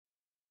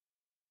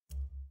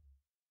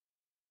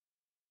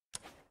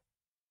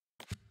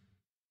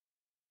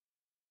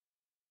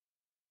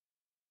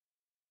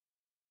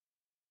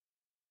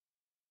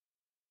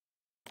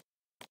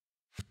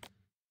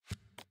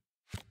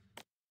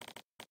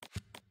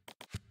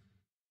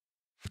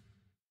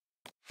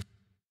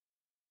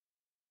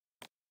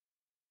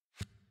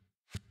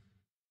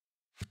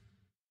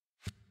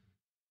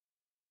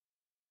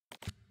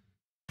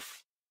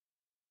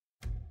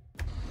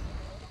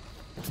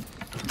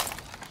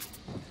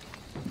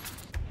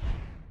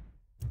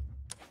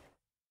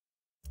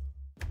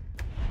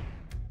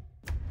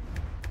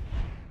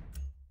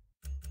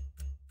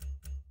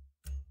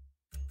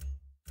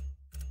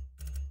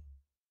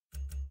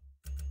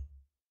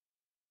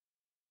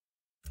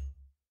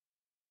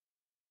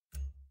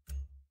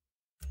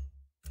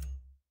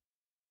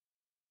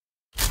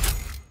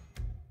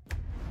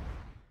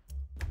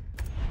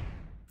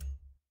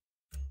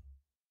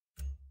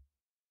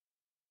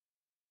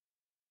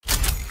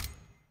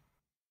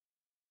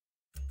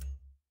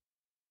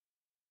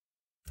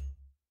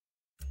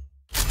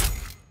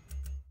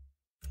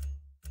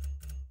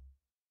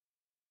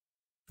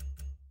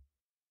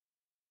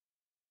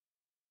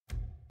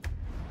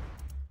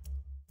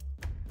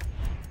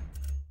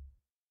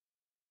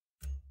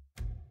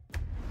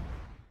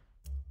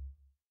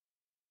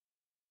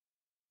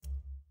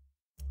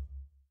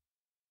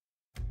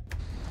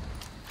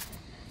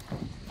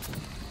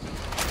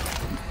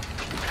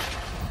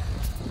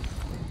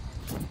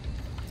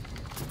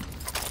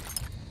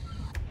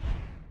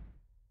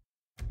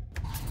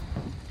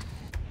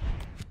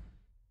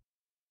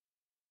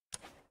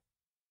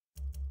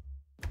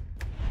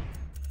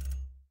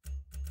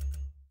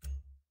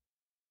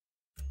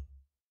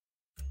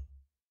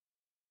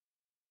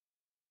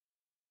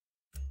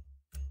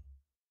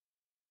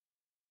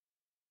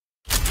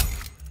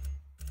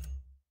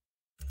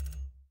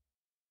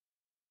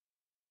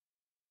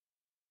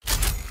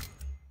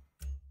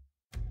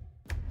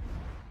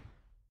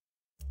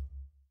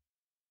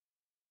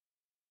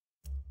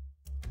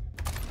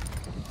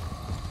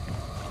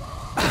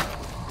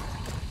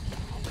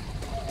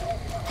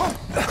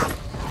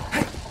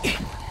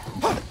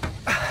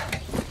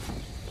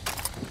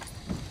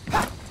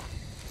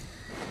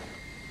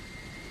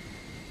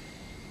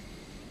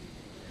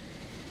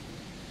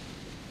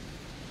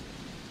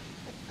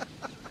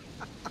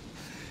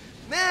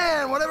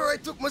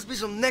took must be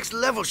some next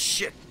level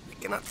shit. I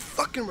cannot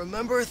fucking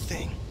remember a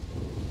thing.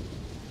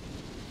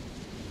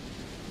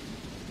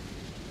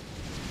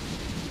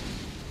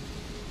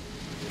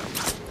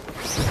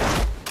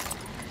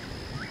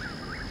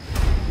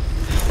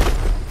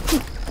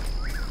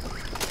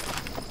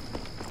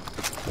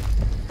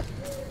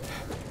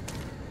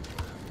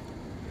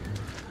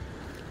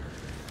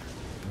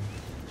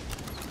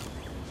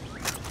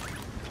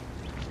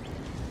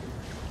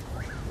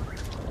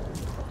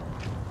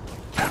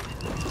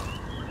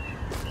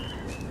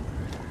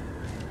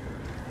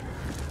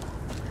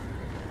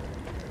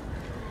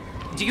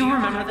 Do you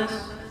remember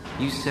this?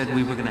 You said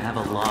we were gonna have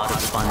a lot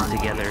of fun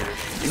together,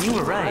 and you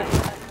were right.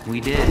 We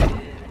did.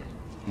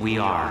 We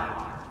are.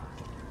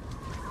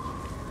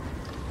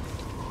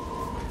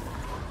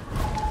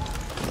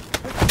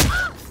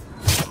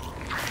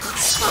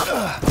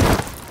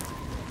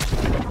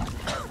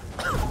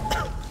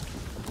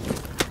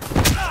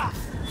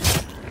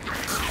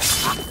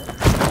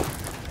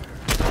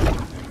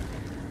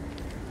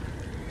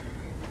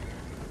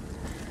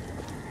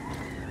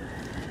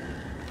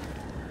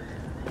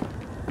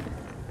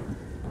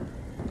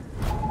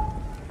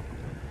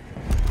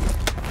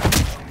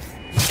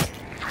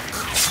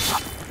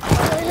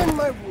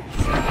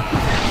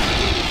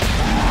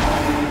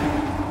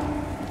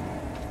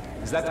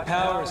 Is that the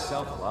power of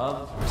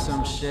self-love or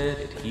some shit?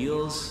 It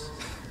heals?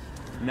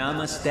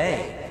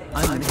 Namaste.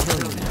 I'm gonna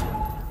kill you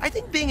now. I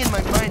think being in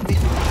my mind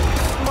makes me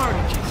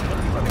smarter, Jason.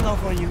 I'm rubbing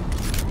off on you.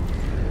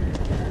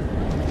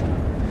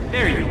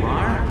 There you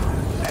are.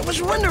 I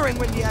was wondering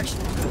when the action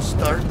was gonna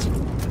start.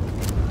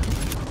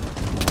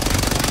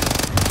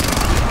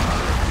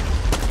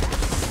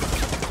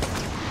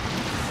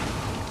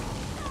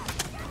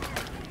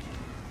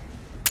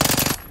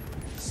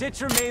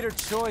 Citra made her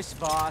choice,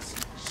 Vaas.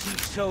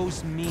 She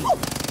chose me.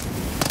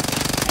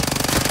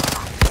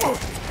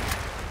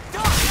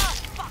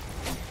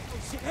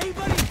 Hey,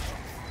 buddy!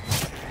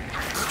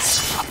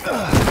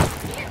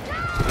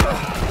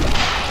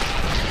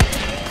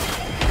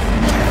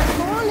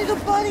 Come on, little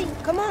buddy.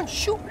 Come on,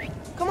 shoot.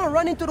 Come on,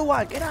 run into the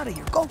wild. Get out of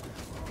here. Go.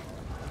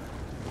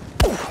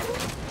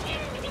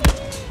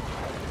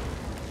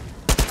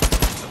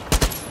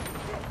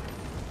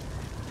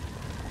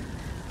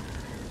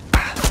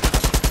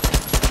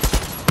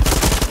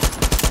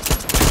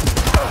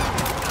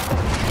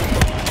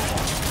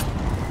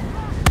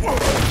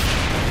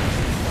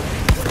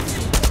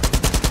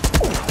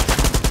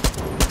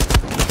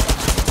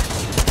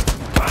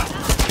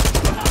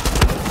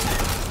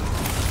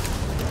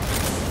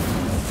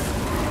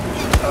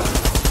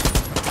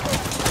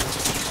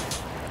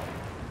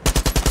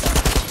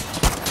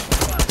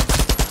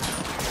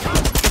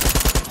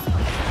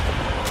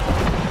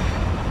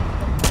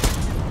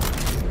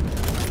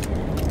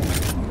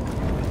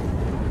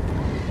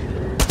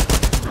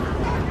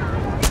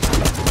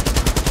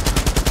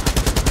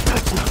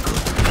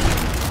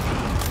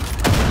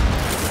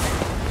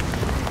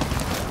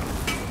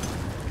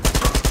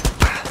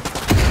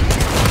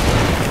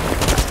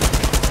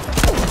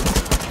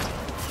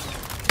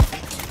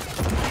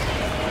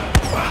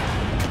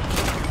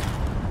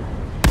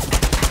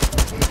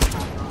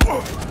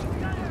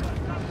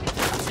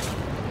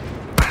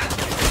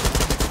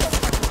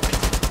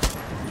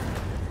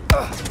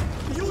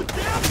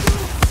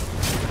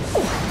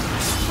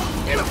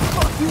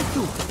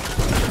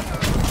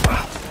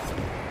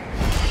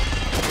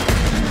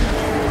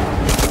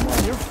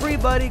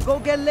 Buddy, go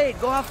get laid,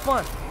 go have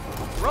fun.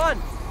 Run!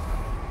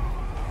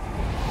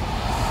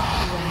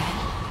 Well,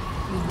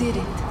 we did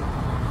it.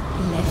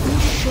 Let me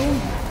show you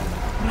the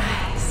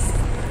prize.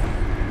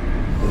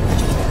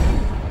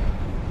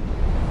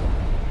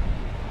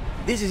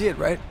 This is it,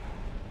 right?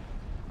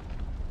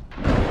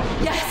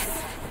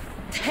 Yes!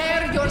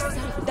 Tear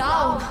yourself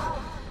down.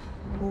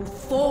 Move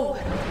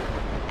forward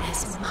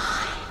as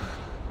mine.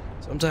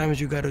 Sometimes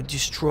you gotta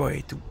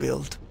destroy to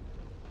build.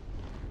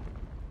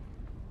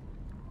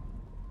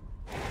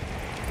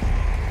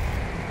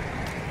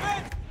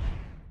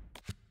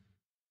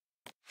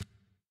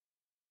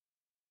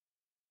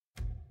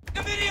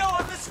 The video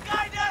of the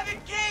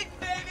skydiving king,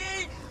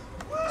 baby!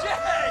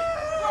 Jay!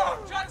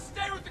 Bro, try to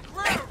stay with the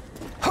group!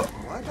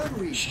 Why don't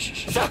we?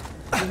 Shh.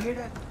 You hear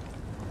that?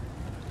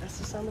 That's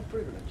the sound of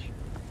privilege.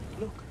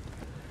 Look.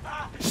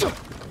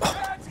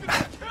 Dad's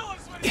gonna kill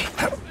us when he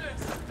hears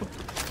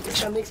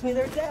this! That makes me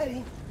their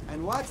daddy.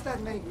 And what's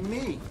that make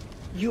me?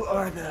 You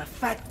are the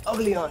fat,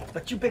 ugly aunt,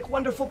 but you bake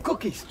wonderful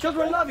cookies.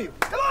 Children love you.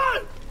 Come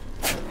on!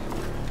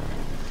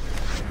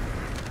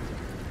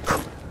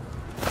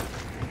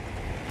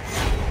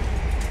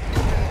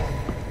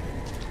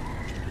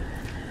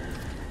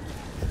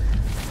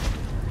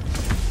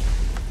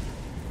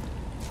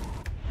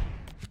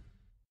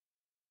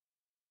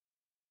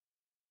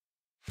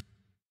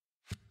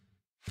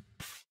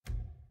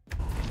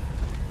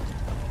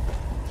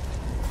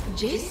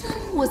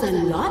 Jason was a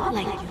lot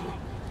like you.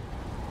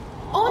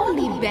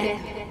 Only better.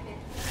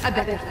 A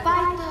better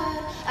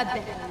fighter, a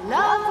better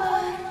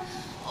lover.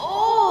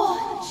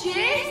 Oh,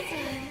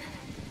 Jason!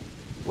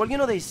 Well, you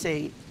know they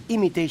say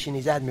imitation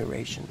is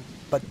admiration,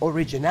 but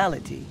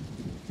originality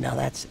Now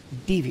that's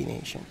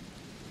deviation.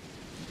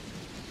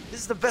 This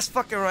is the best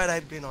fucking ride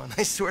I've been on.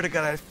 I swear to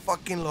God, I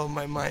fucking love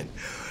my mind.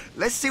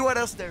 Let's see what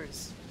else there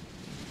is.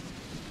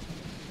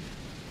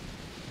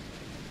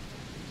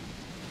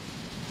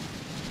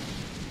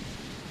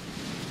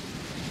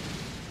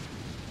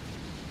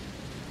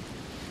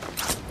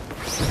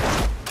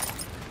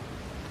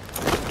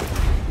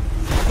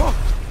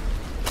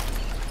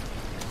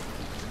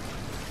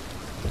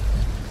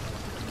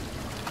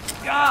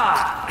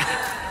 God!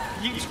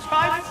 You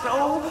tried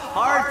so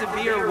hard to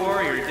be her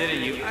warrior,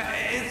 didn't you?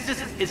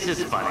 It's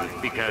just funny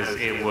because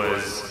it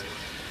was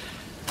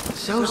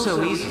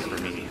so easy for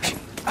me.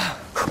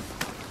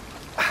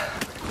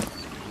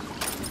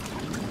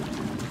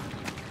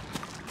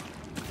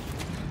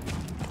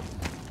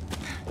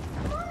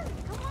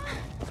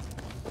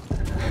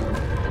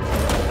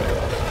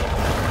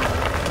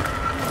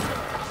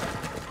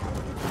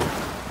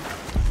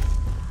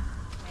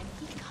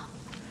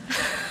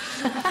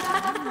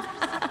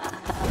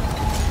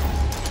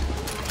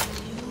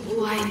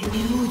 I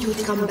knew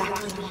you'd come back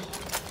to me.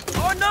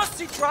 Oh no,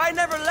 Citra, I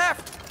never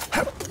left!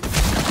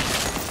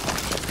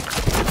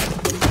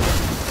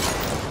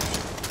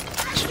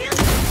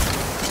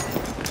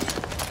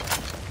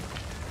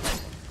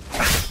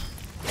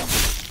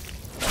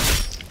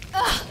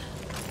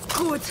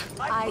 Good.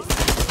 Vaas,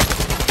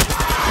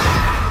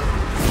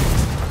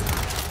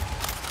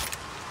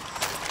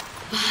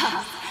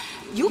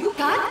 you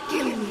can't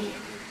kill me.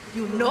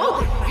 You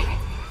know that, right?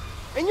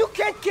 And you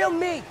can't kill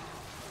me!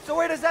 So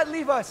where does that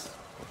leave us?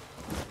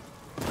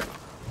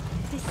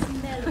 The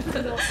smell of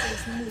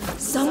Colossus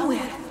moves.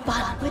 Somewhere,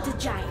 But with the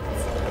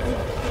giants.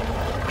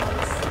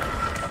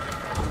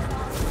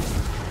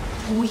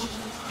 we.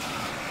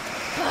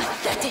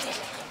 Pathetic.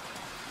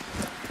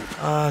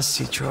 Ah,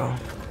 Citro,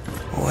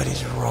 what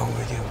is wrong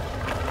with you?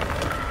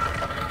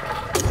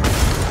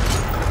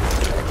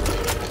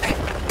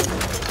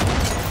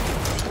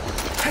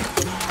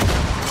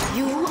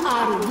 You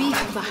are weak,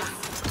 Vaas.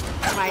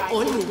 Try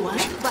all you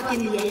want, but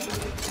in the end,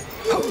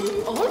 you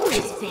will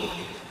always fail.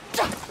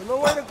 So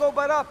nowhere to go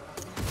but up,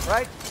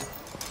 right?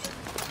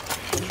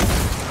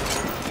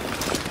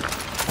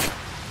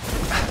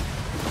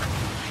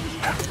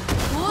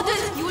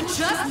 Wouldn't you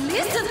just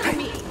listen to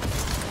me?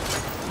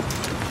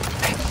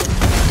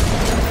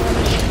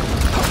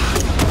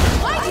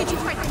 Why did you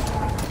fight me?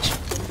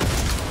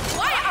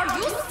 Why are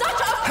you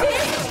such a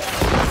bitch?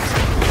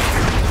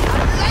 I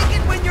like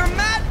it when you're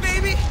mad,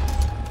 baby!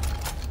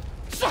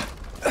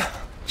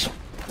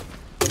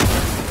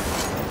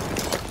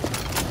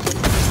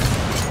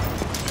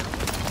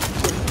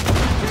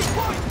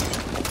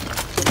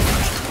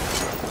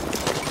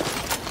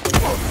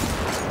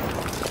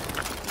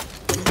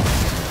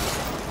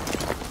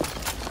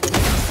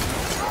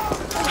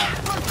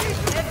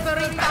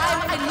 Every time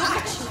I look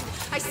at you,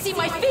 I see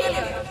my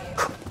failure.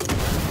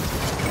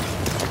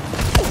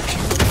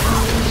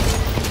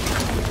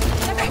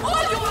 That's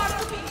all you are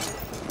to me.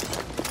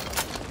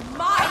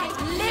 My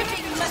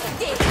living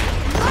mistake.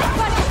 My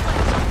punishment.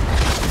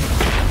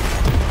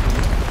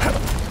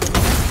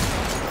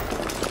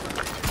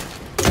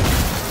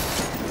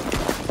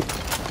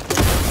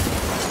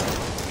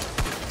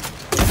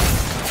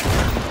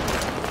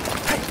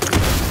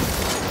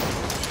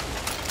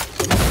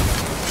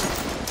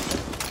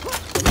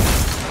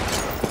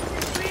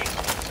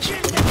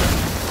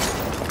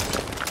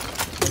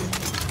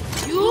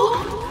 You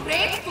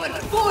grateful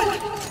fool!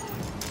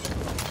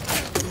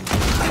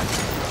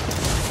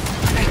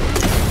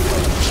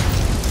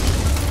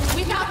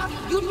 Without me,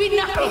 you'd be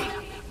nothing!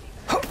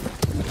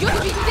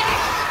 You'd be dead!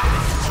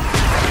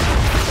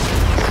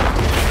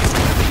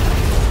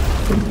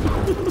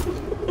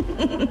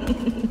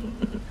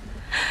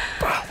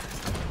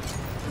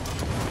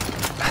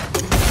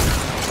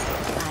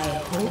 I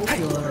hope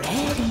you're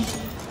ready.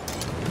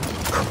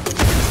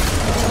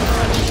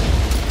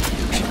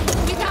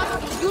 Without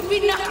me, you'd be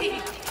nothing!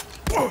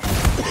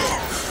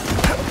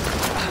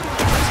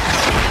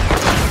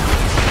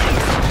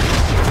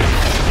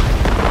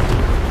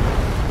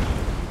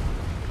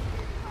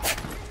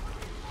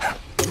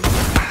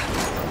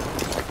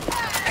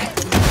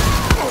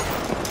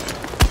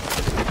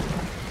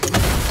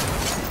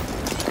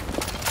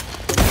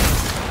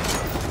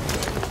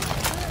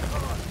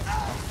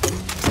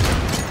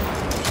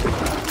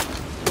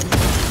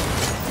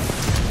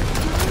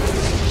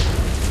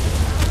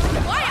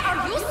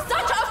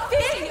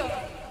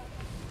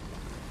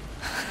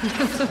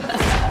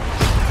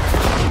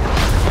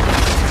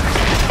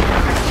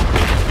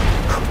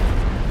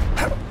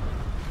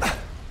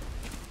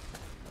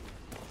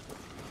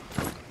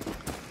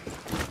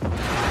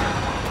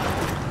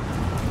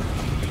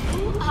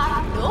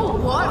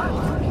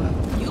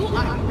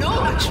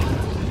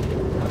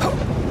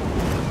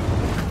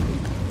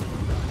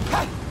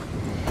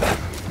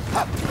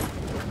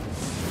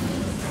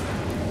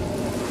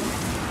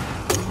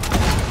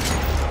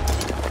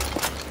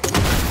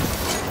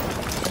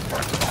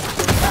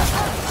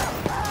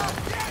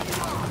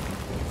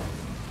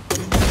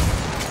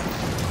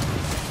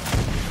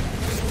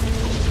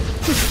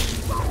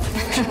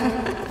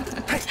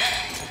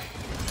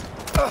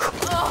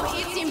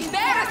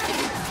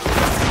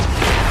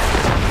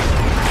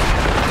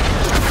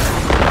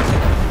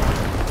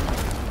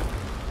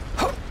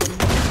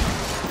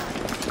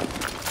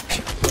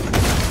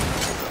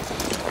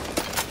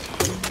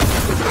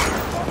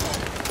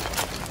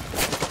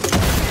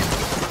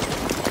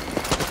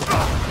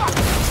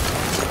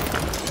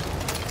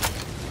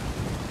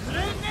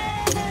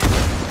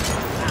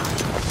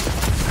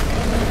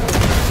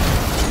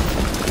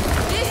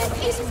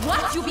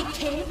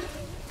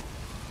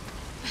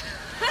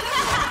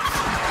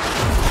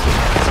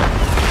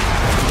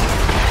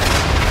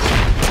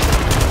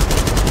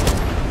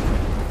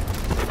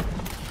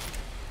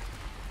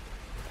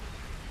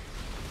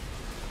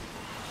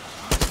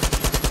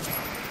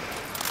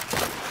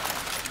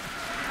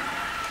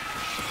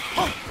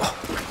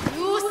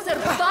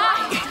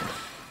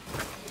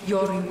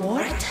 Your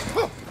reward?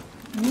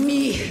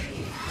 Me.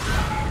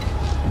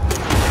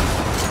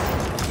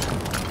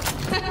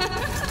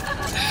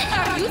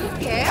 Are you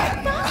scared?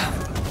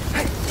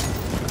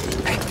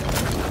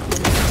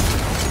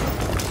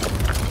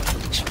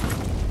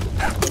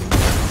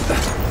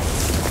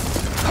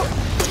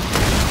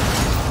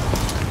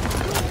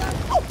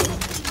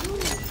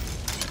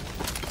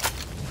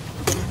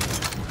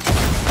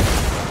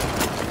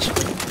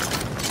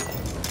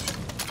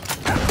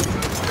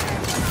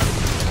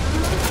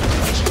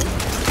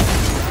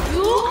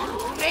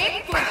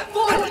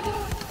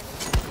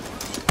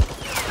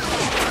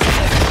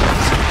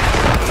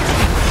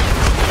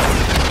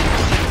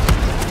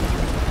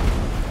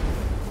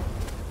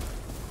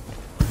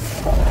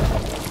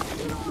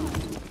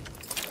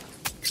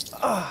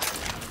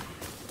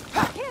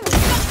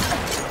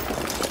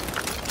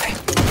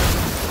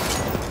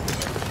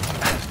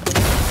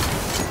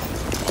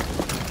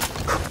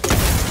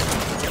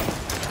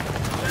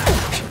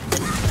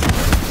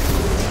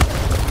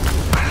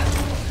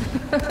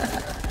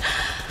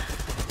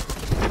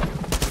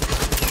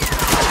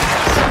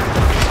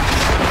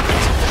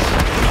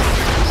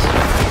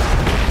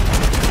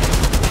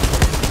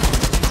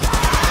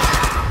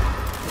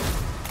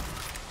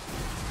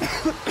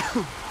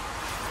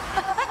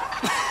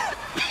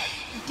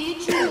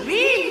 Did you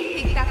really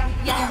think that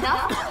would be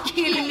enough to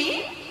kill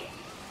me?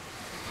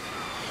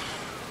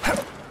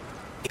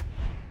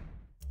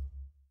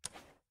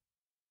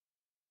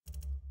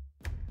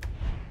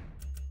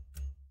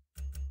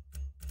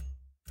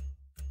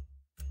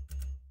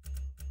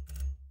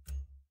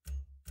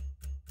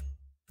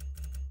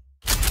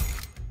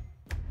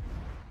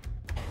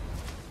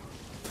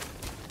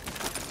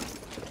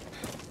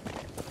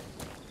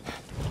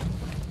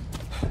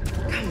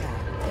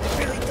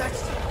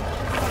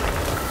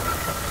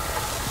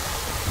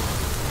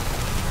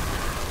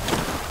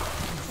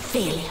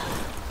 Failure.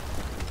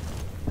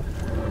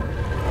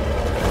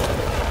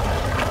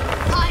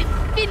 I'm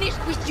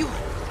finished with you.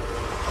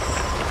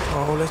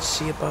 Oh, let's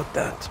see about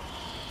that.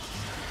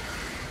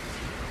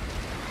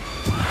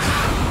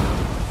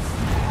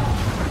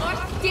 You're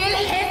still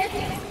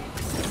hesitant.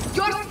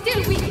 You're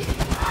still weak.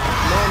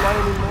 No, not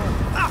anymore.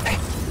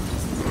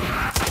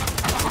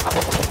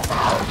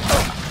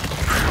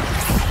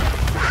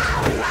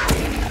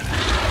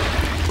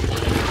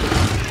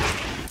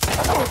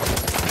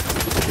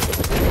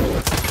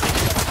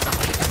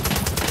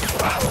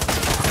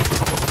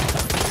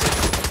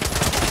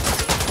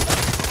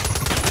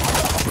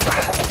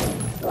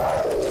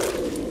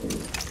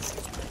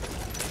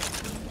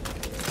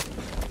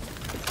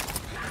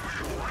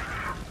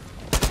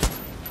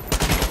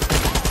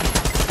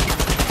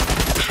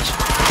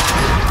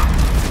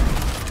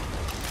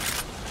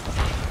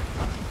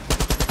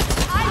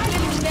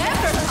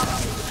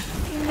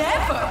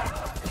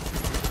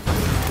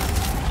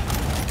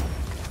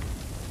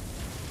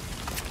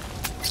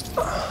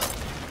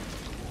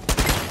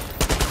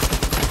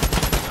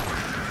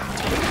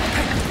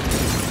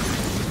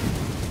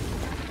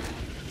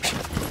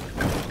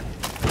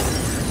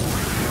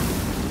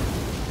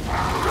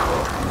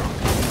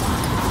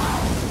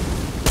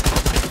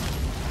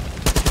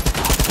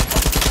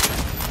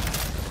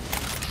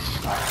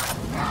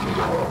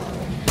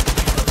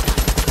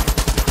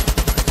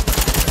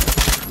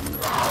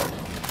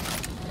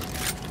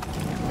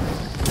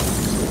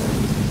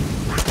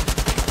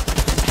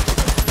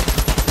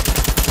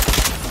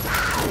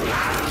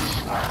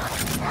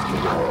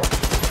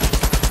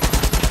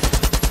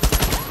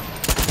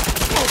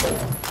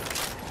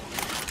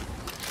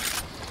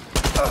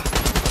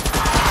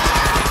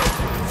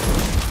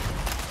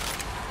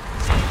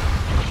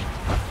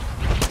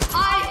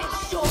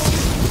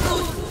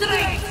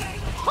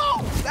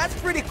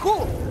 Pretty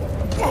cool.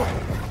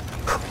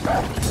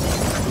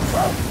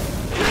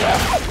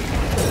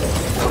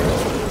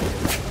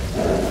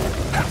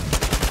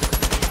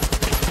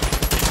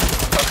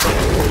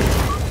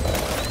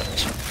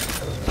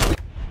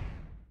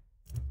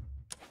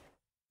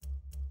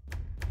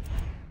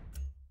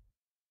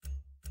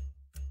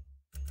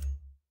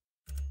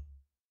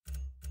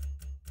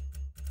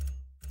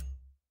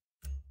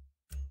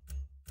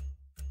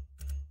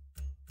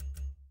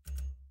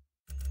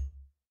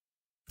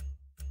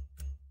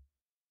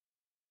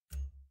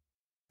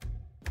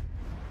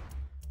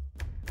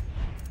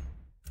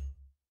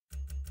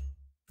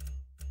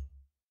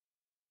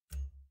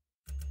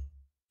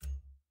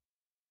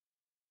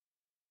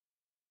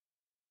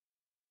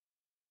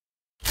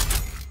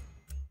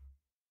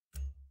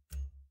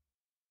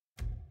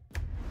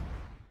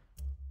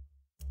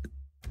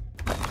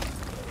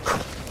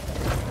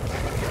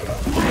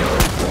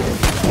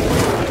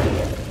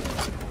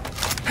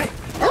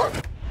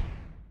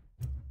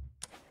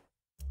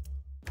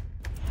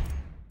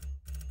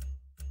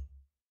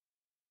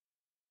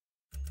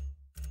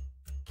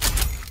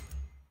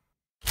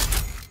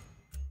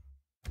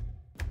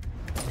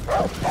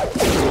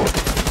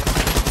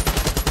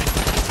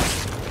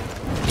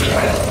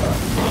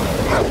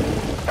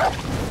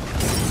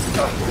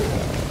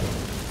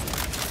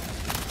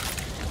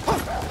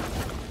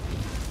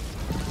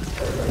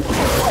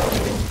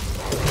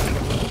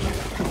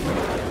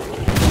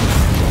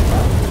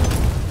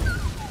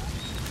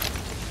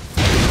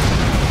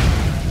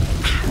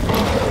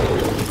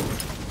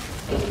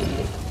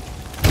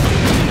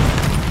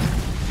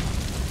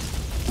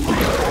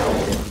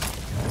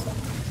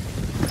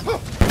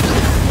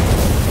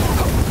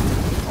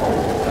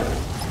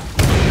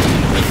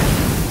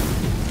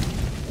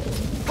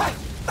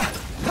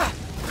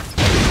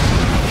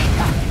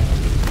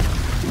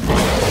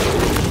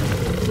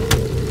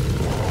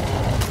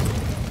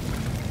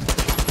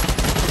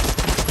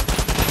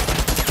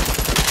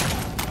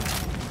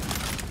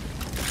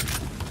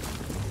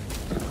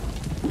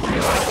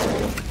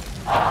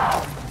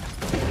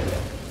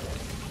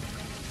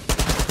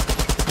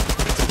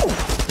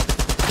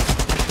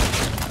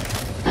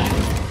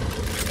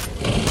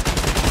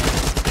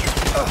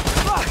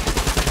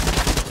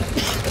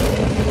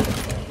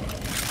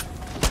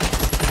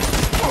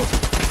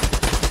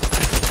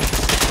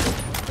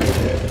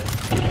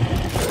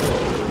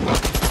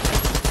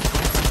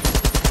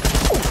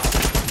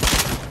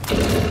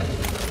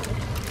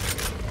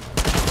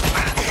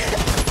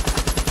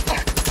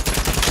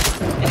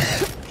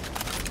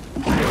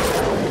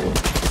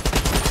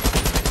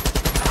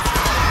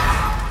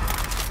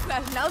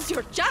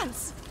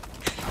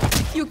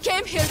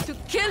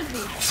 me.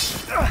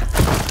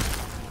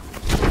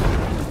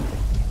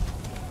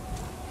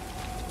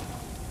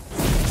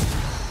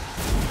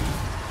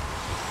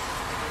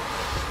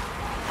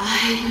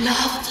 I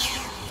loved you,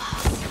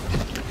 Vaas.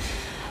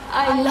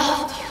 I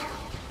loved you.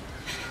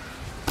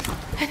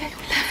 And you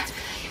left me.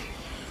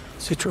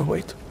 Citra,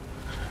 wait.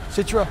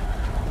 Citra.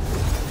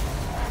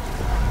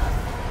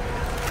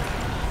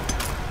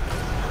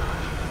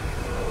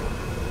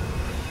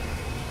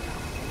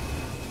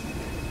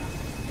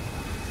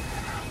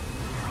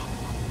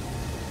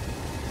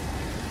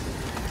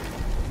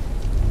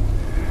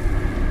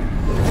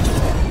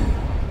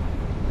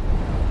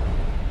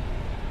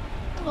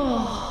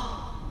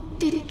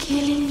 Did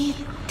killing me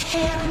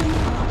tear me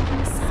up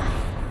inside?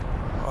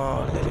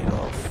 Oh, let it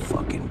all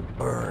fucking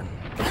burn.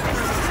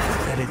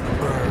 Let it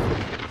burn.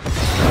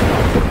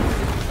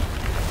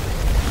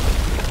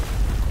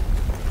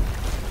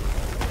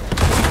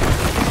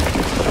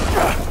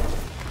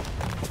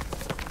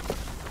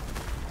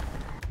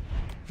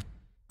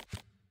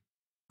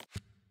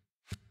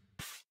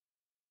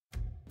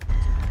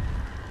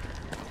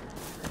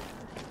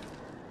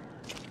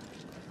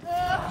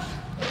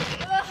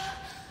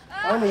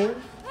 Honey.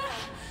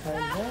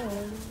 Hello.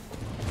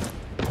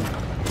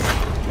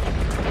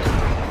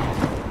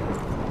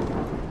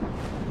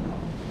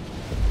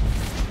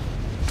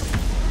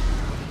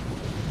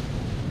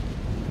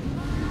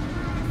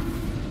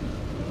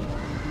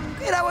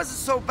 Okay, that wasn't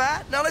so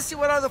bad. Now let's see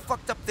what other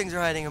fucked up things are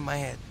hiding in my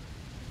head.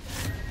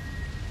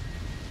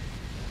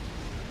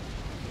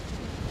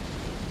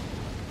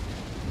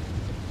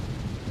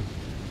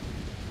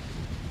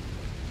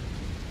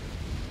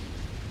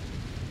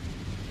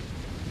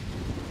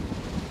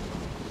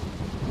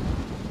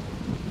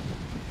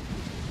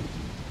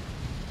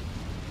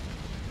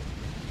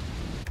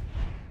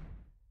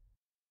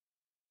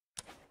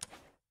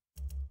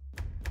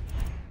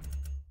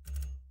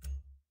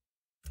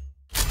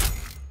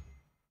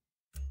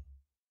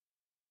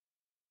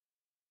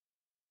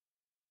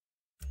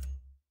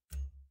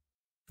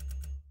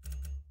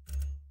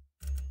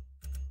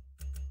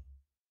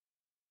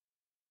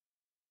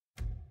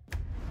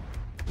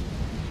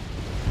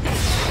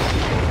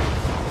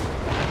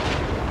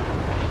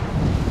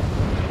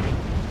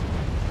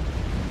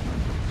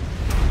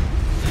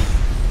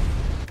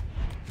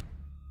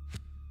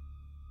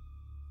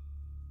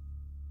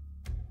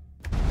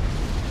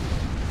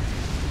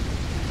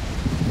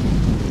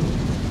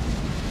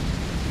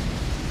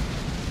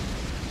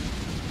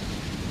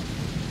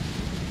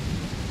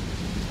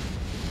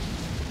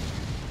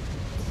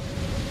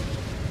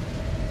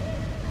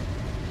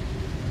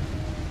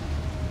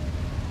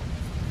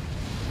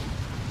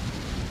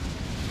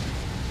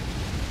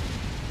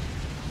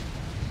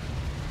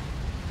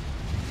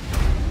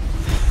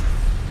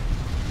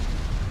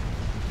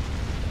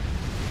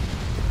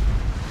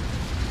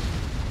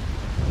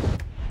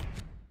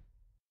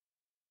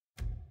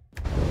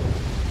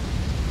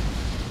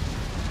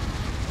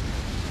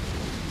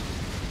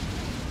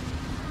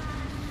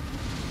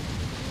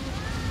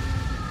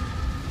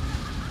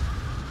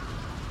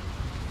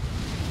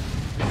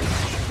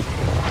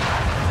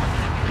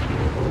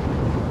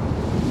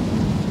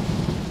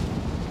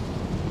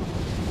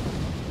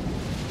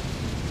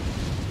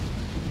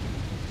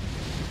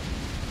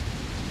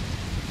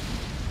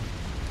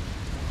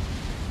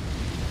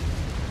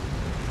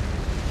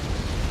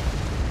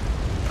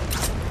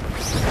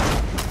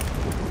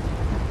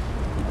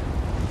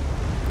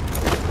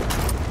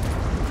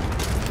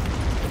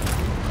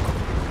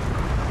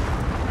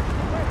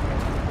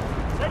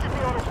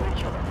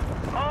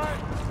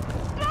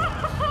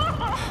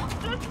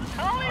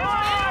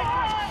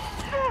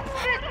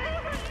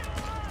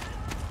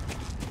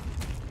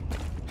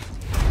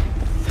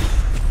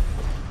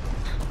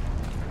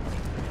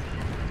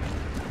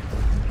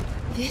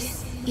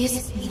 This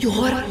is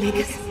your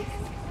legacy.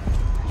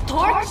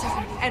 Torture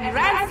and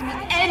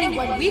ransoming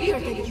anyone weaker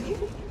than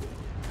you.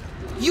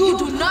 You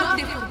do not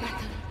live for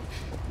battle.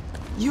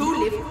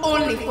 You live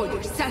only for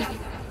yourself.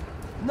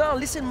 No,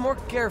 listen more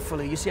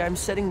carefully. You see, I'm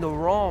setting the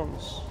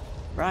wrongs.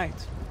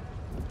 Right.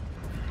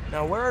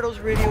 Now, where are those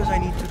radios I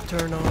need to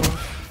turn off?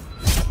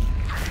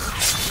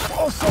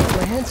 Oh, sorry,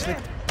 my hand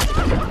slipped.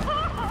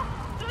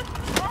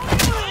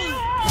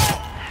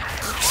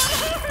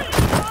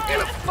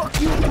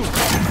 Fuck you!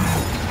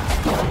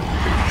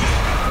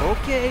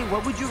 Okay,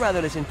 what would you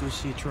rather listen to,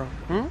 Citra?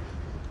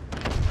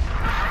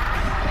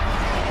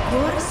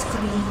 Your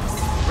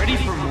screams. Ready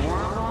for more,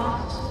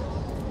 Vaas?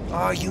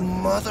 Oh, you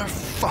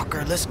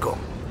motherfucker. Let's go.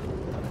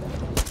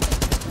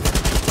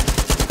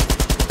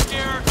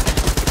 Here.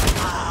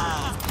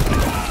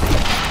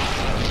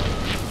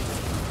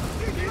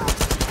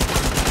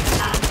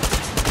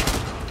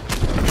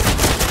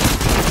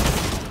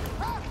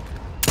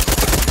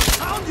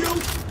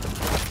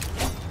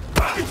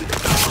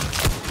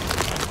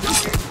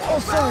 Oh,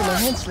 sorry, my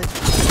hand slipped.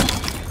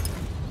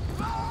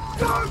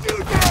 Don't you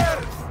dare!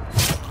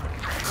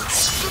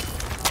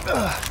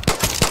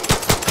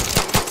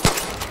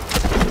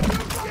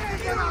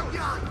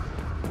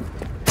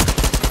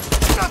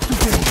 Not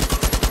today.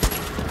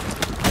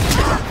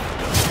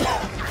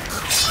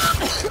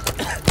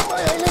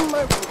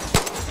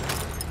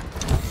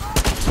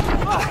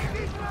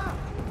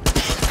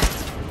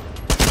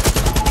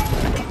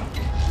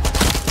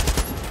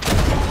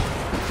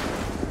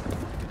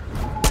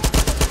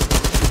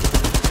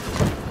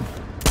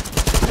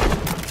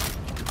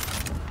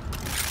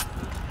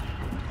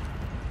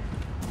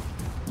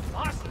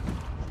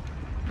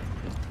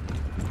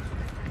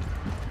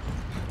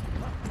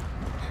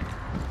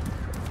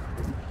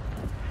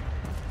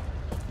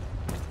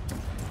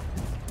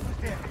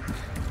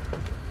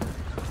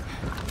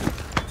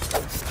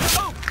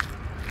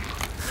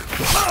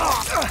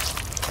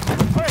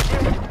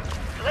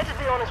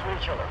 honest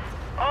with each other.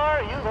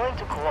 Are you going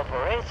to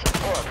cooperate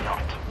or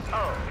not?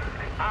 Oh,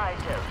 I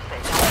dare say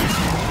that.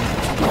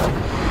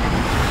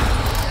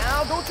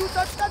 Now, don't you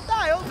touch that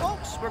dial,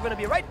 folks. We're going to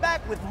be right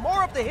back with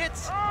more of the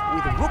hits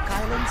with Rook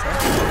Islands.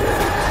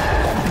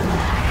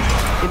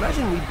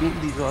 Imagine we beam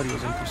these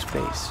audios into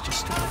space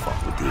just to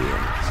fuck with the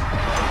aliens.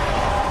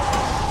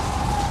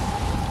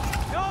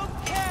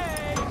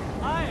 Okay,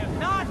 I am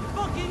not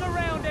fucking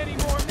around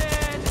anymore,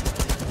 man.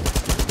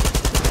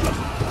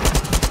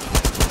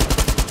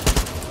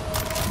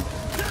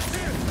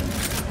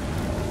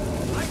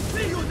 I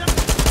see you now.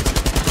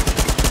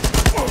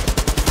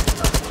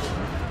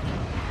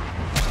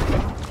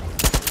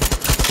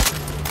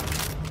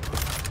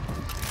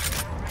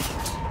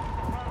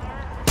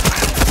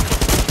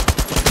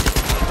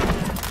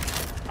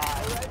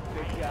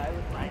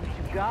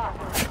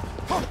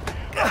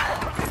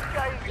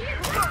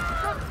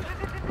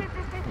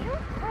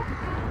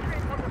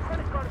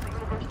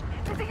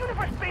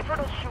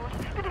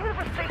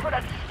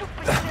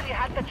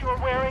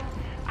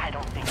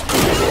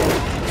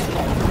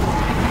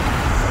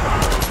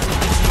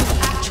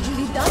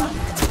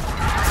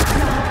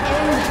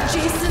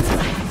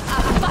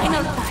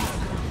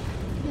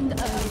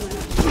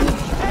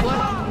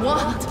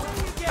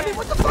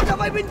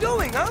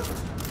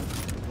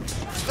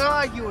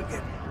 You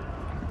again.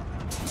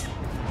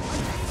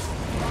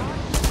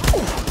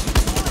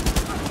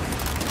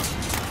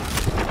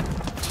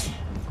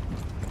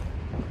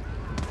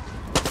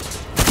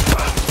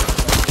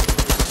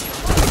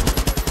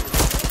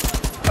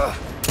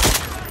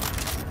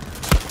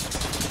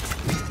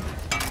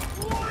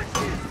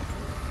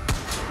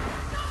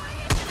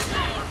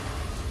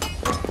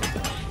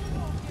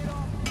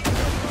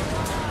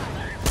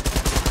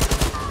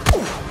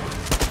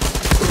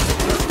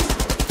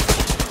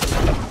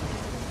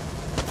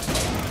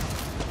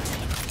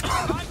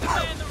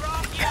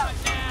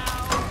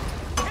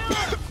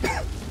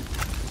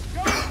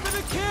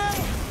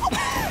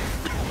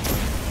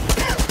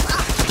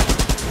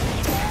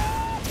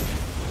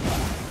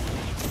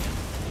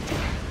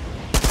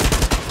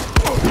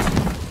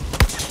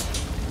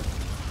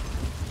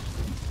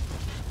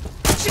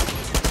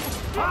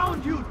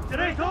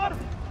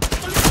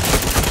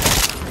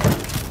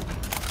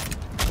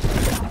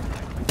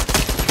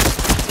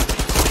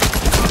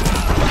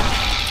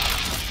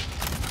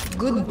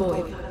 Good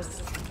boy,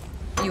 Vaas.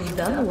 You've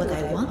done what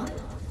I want.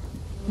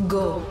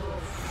 Go.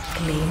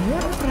 Claim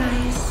your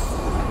prize.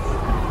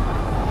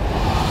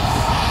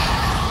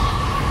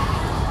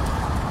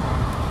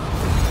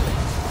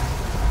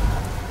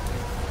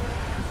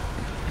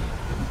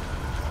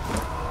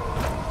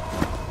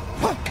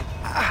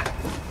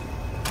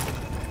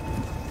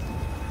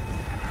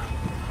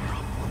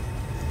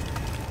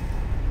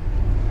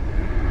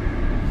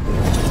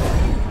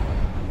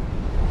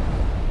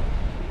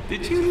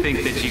 Did you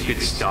think that you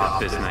could stop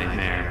this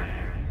nightmare?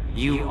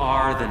 You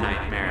are the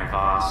nightmare,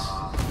 Vaas.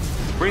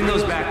 Bring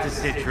those back to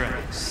Citra.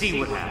 See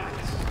what happens.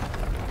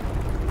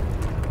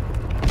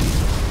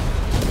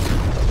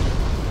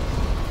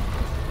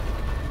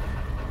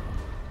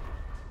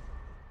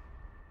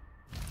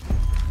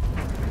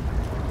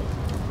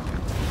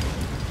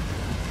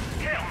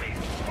 Tell me,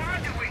 why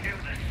do we do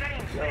the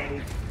same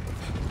thing?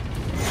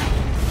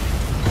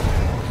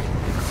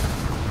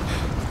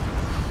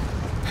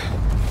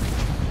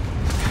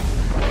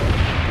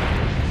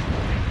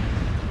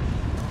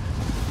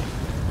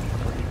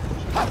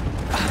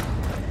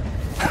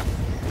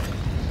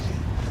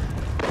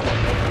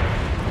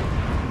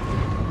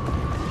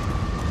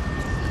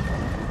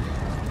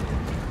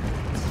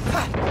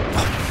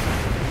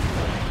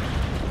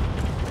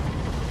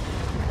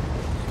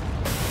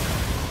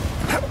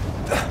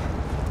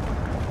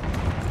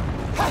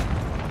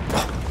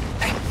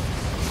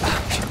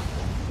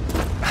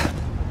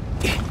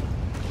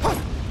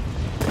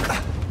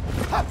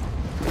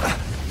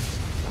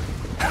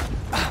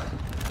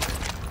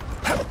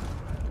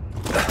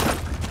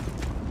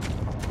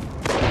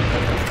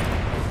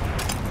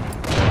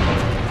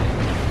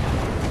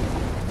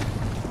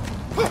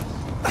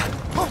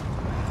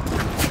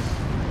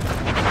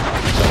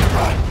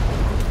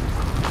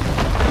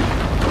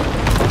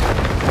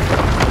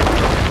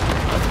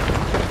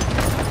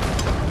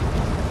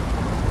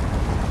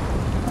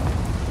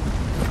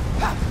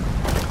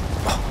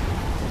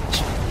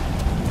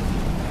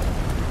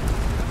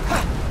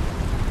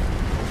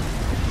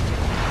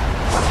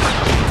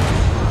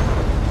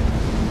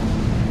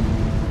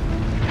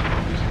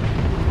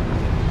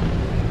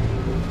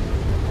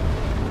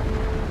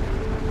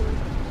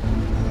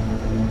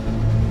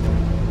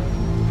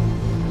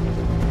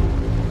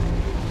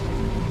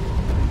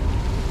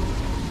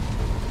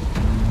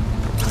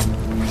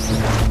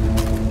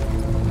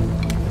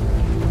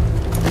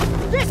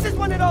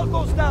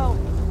 Goes down.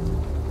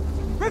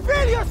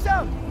 Reveal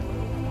yourself.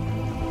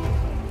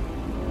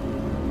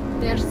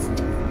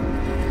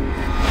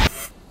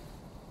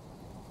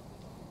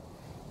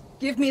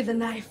 Give me the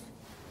knife.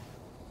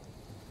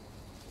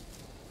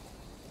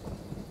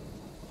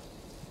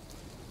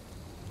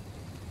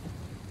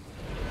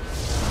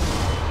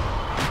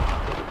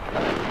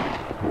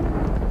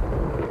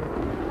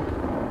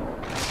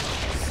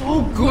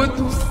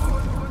 goodness.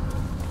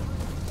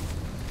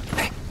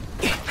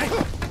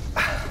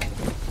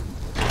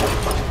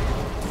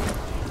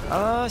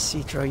 Ah,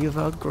 Citra, you've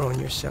outgrown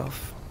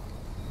yourself.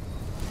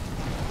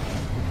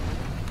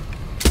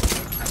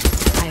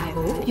 I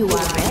hope you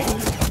are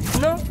ready.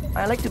 No,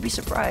 I like to be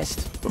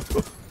surprised.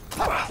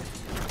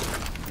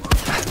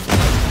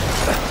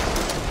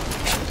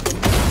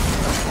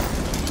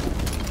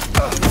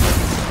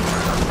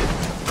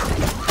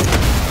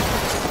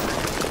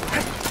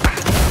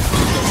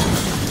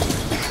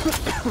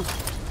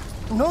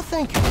 No,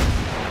 thank you.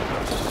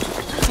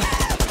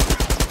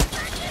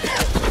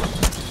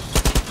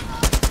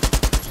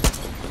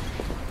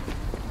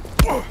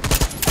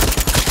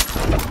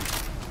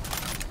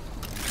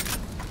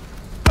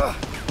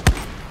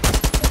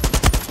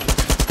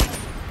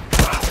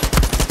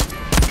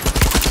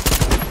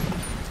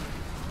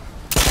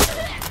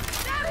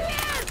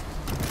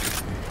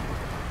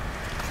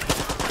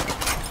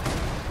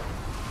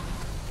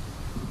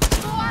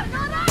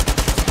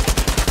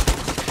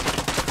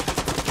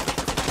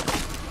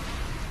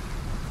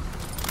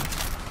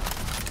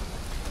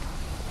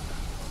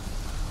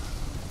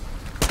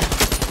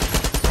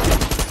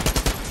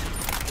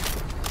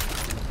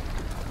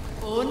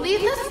 Only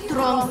the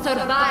strong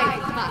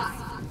survive,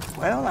 Vaas.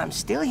 Well, I'm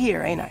still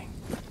here, ain't I?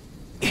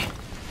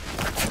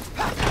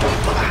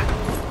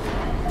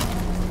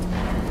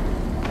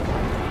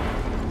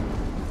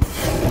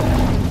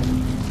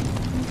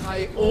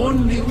 I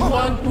only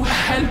want to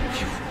help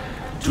you,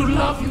 to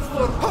love you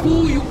for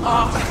who you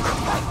are,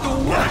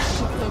 to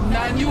worship the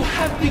man you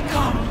have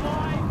become.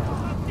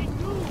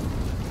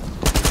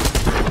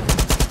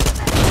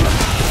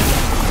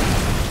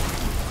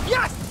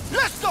 Yes!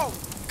 Let's go!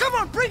 Come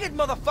on, bring it,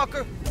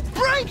 motherfucker!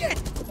 Bring it!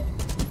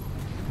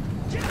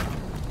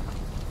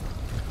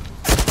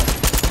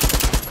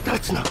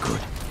 That's not good.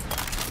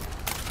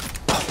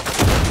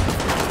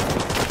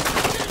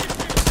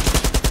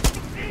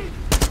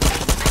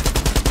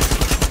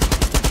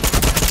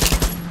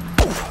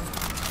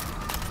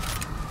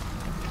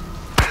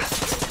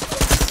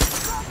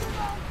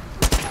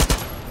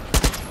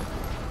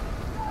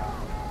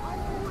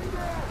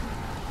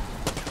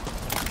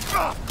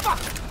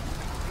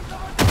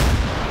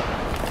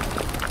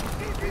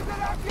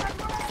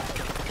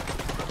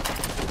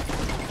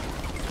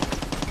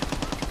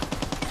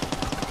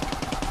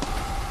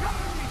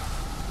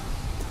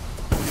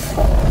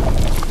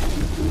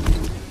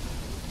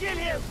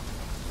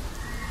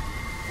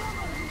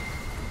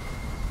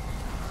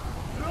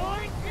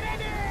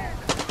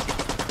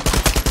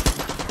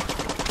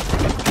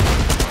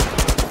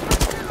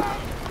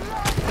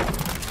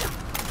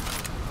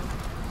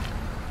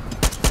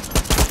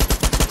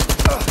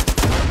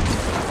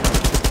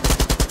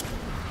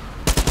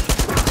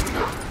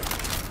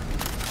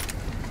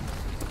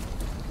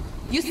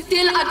 You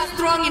still aren't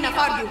strong enough,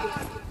 are you?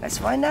 Let's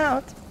find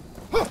out.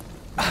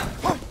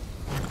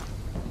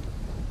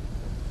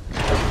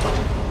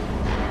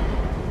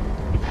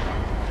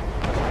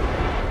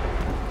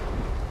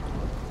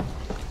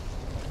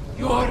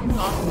 You're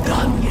not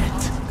done yet.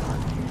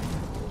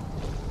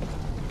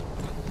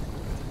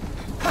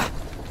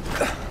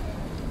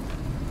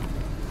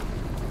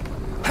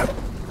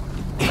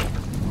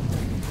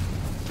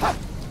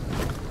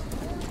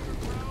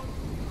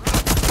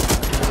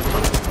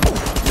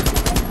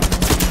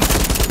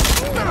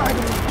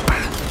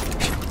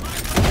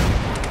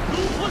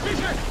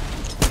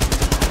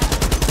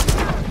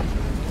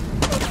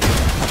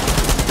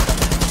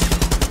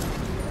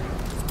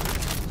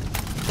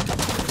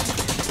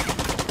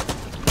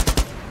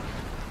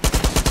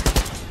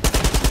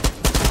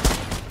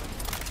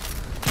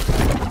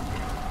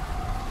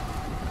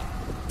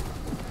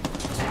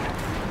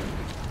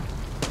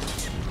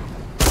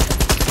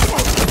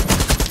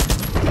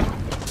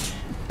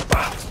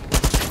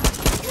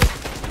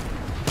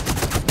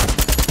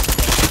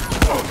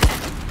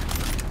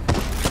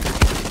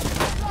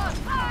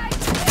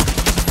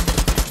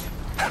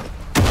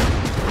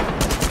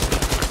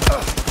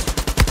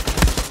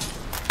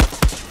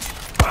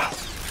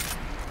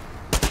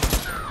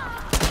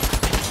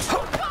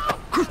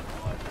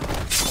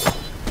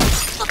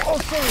 Oh,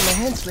 sorry, my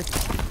hand slipped.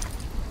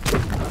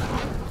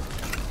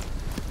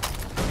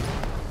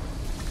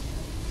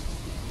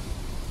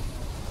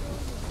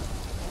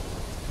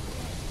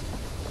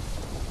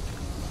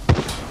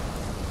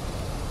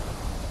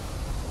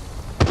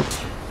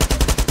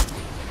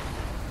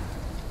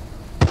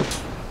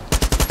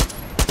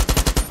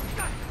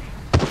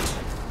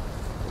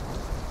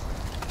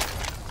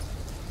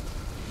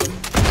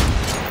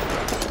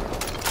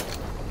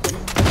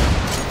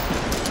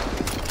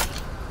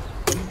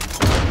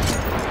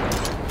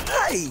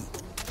 Hey!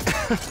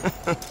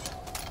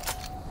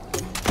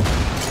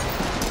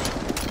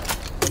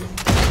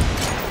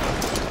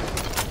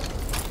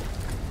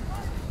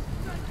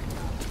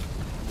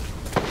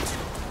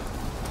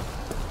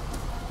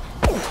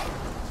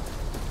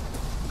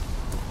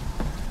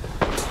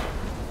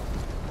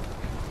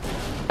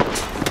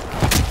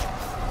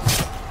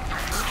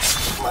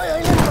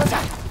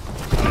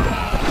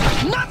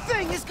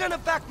 Nothing is gonna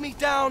back me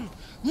down!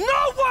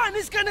 No one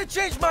is gonna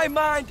change my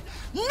mind!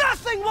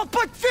 Nothing will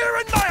put fear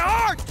in my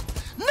heart!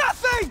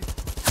 Nothing!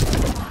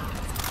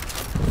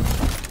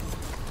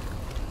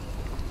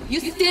 You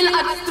still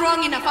aren't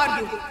strong enough,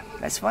 are you?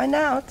 Let's find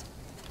out.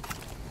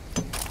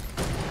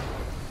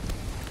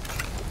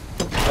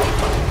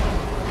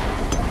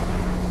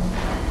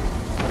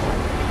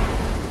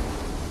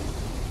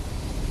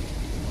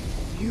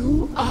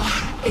 You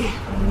are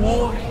a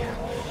warrior.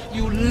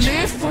 You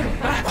live for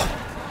battle.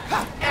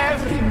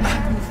 Every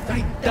man who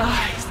fight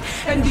dies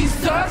and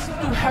deserves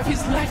to have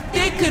his life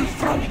taken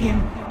from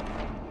him.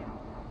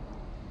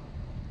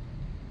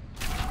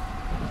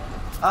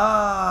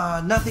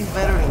 Nothing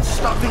better than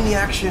stopping the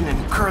action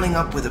and curling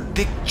up with a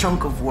big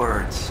chunk of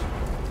words.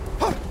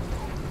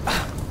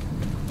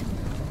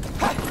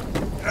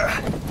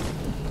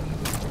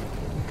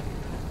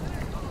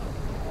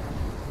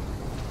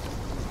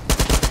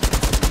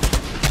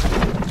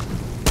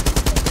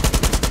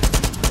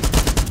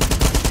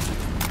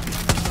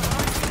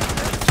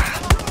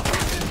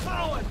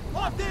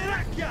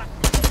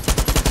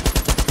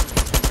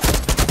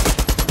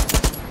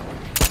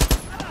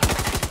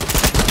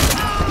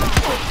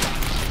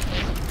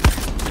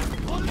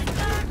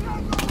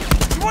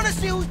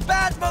 See who's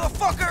bad,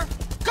 motherfucker!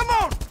 Come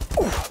on!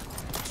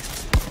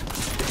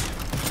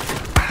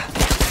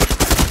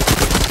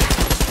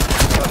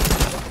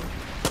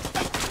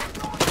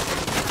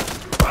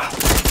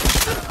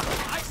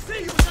 I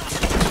see you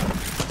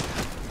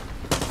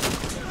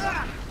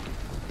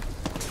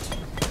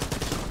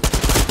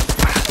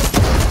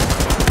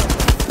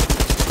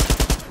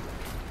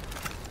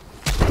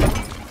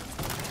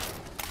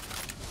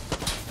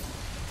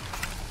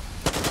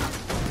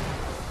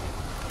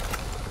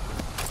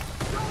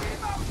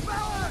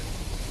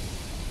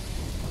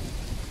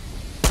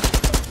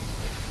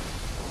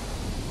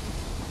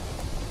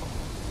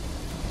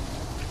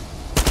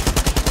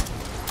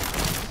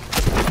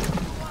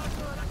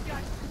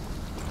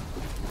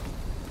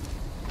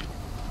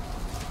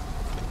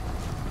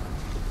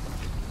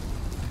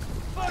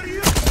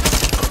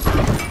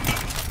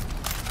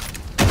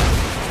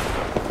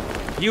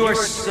You are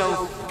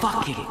so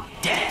fucking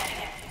dead.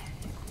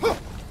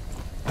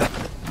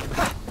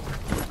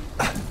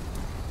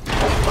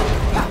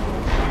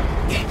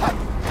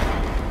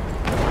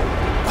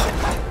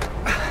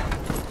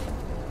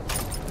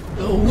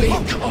 The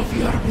weight of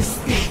your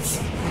mistakes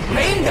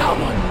rain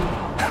down on you.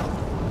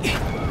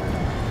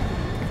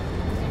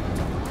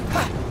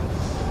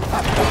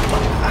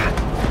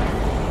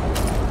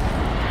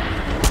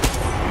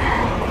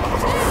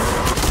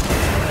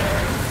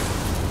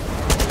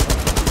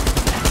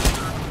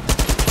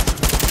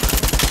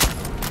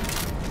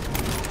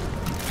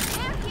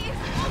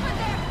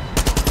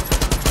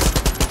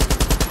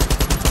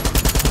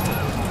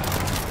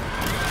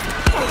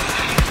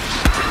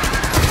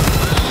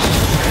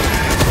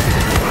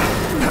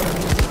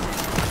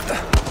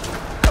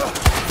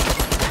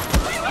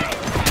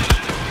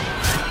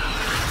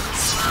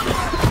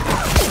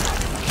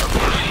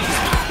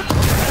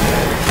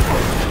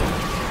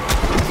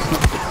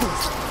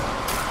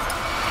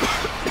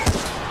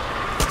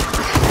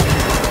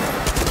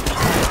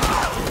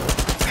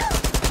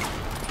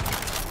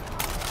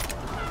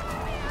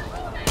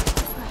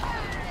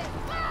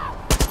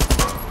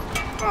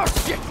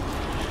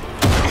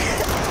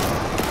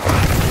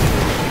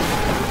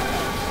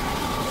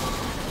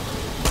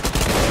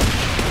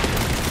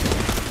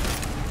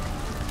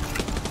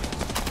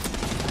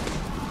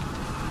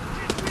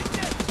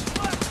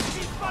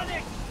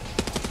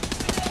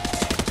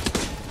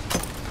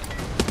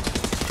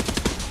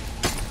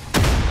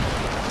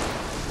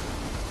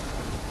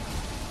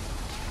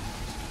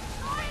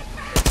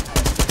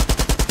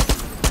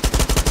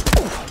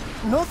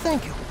 No,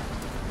 thank you.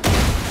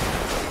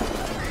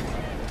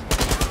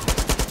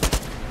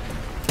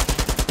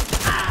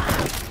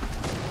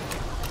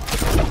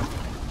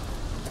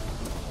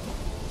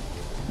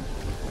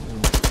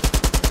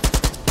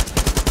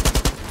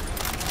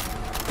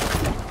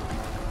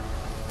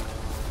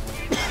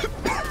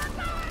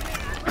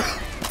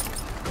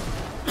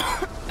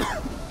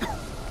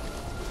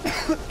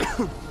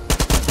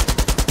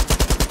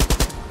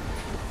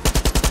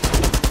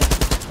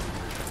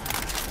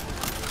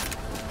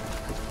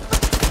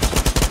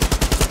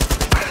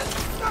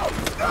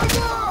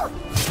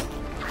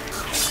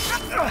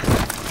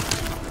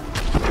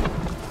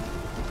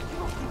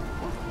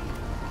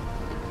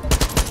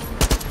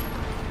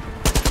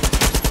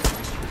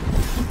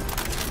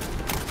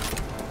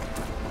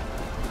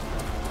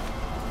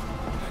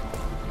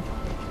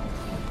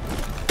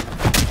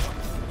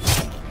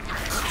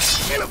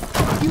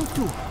 You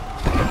too.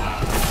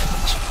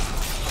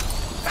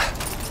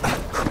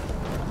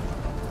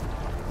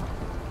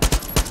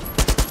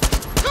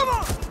 Come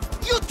on!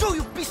 You too,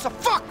 you piece of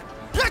fuck!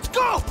 Let's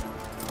go!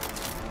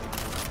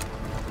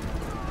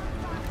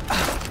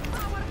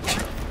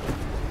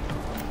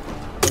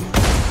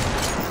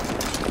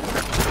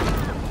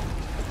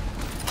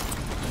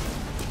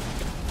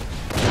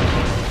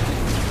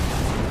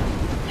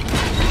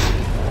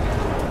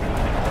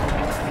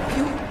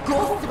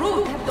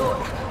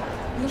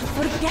 You'll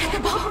forget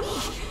about me.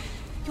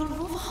 You'll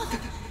move on.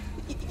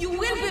 You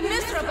will be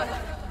miserable.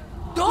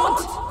 Don't!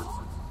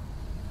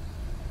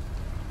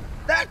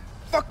 That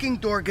fucking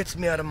door gets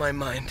me out of my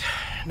mind.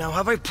 Now,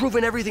 have I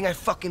proven everything I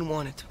fucking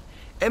wanted?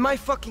 Am I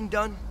fucking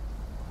done?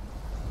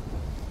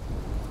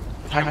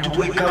 Time to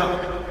wake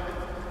up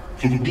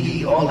and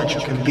be all that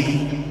you can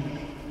be.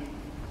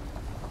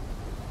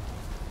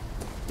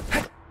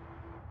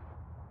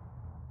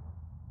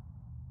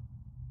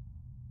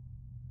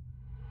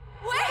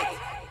 Wait!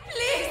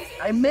 Please!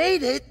 I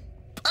made it,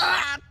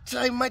 but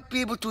I might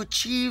be able to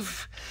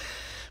achieve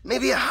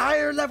maybe a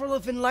higher level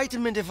of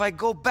enlightenment if I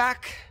go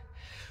back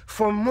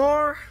for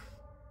more.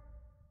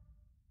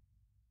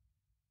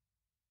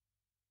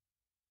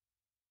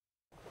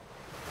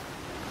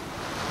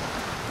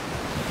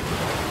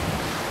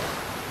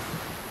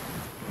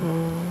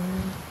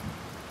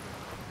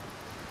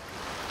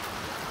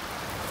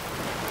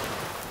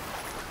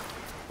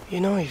 You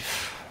know,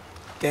 if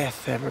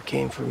death ever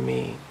came for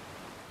me,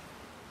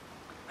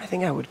 I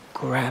think I would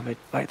grab it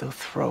by the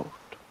throat,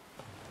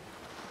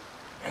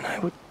 and I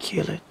would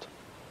kill it.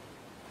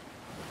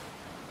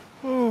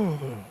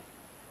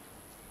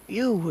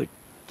 You would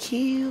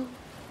kill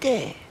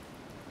death?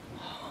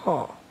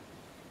 Huh.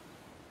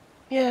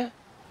 Yeah.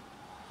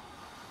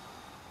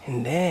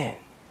 And then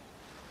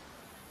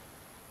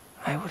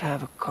I would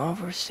have a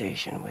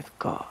conversation with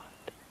God.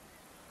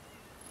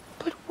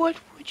 But what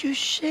would you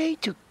say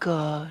to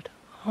God,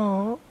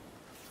 huh?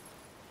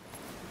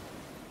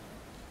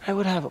 I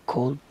would have a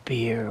cold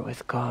beer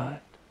with God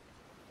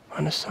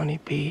on a sunny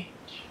beach.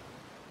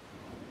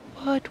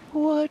 But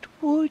what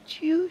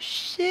would you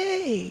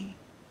say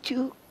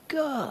to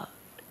God,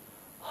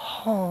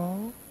 huh?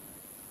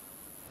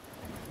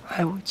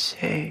 I would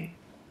say,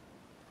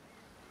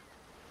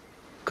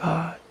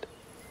 God,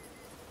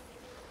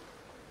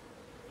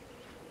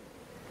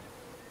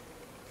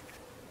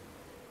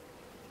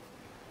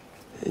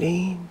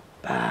 lean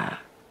back.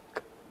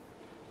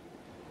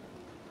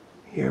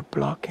 You're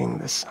blocking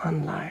the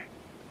sunlight.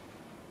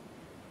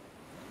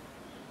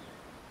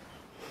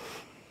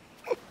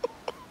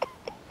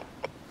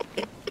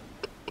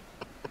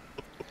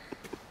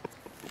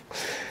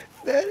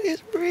 That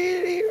is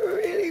really,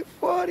 really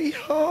funny,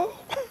 huh?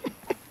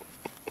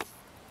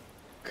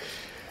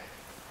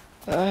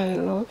 I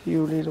love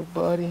you, little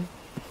buddy.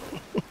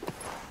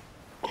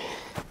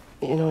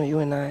 You know, you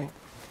and I,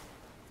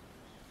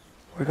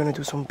 we're gonna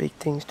do some big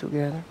things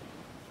together.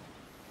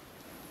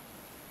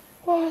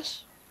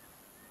 Vaas?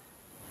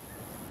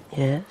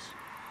 Yes?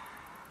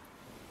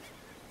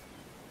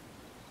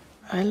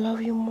 I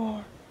love you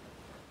more.